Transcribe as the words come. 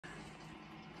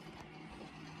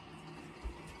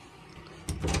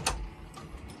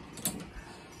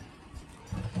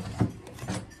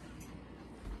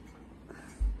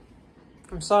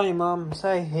I'm sorry, Mom. I'm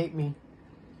sorry you hate me.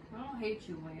 I don't hate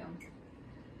you, William.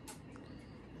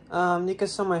 You can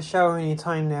sell my shower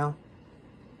anytime now.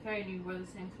 Okay, do you wear the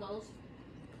same clothes?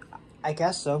 I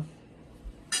guess so.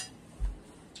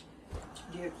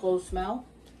 Do your clothes smell?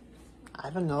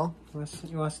 I don't know. You want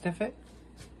to sniff it?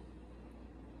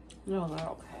 No, they're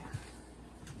okay.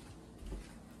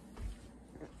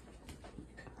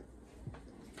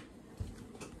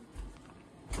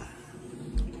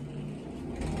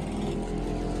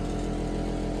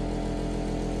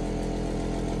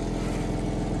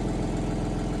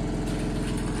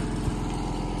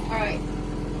 Alright.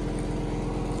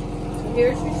 So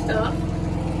here's your stuff.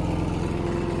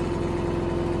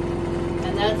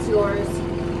 And that's yours.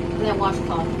 And that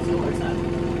washcloth is yours.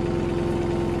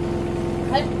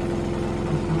 Okay?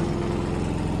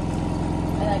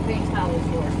 And that green towel is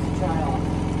yours to dry off.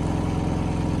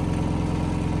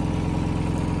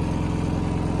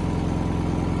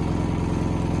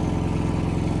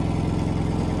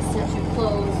 Set your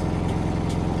clothes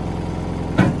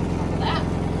on that.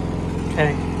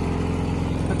 Okay.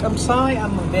 Look, I'm sorry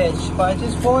I'm a bitch, but I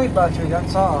just worry about you,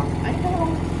 that's all. I know.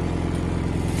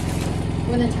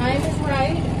 When the time is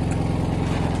right,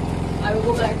 I will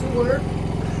go back to work.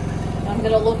 I'm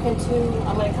going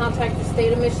to contact the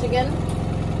state of Michigan,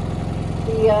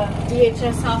 the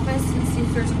DHS office, and see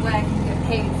if there's a way I can get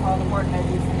paid for all the work I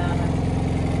do for them.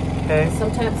 Okay.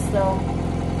 Sometimes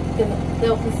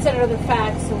they'll consider the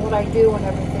facts and what I do and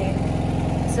everything.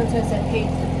 Sometimes I pay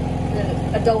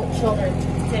the adult children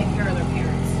to take care of their parents.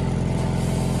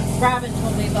 Robin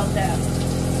told me about that,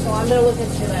 so I'm going to look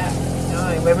into that. All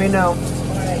right, let me know.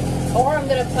 All right. Or I'm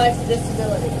going to apply for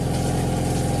disability.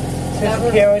 Social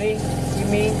Security, you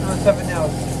mean, or something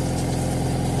else?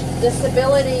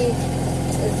 Disability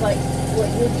is like what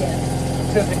you get.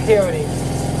 Social Security.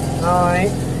 All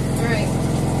right. All right.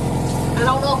 I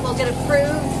don't know if I'll get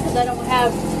approved because I don't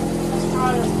have as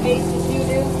strong a case as you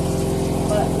do,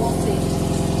 but we'll see.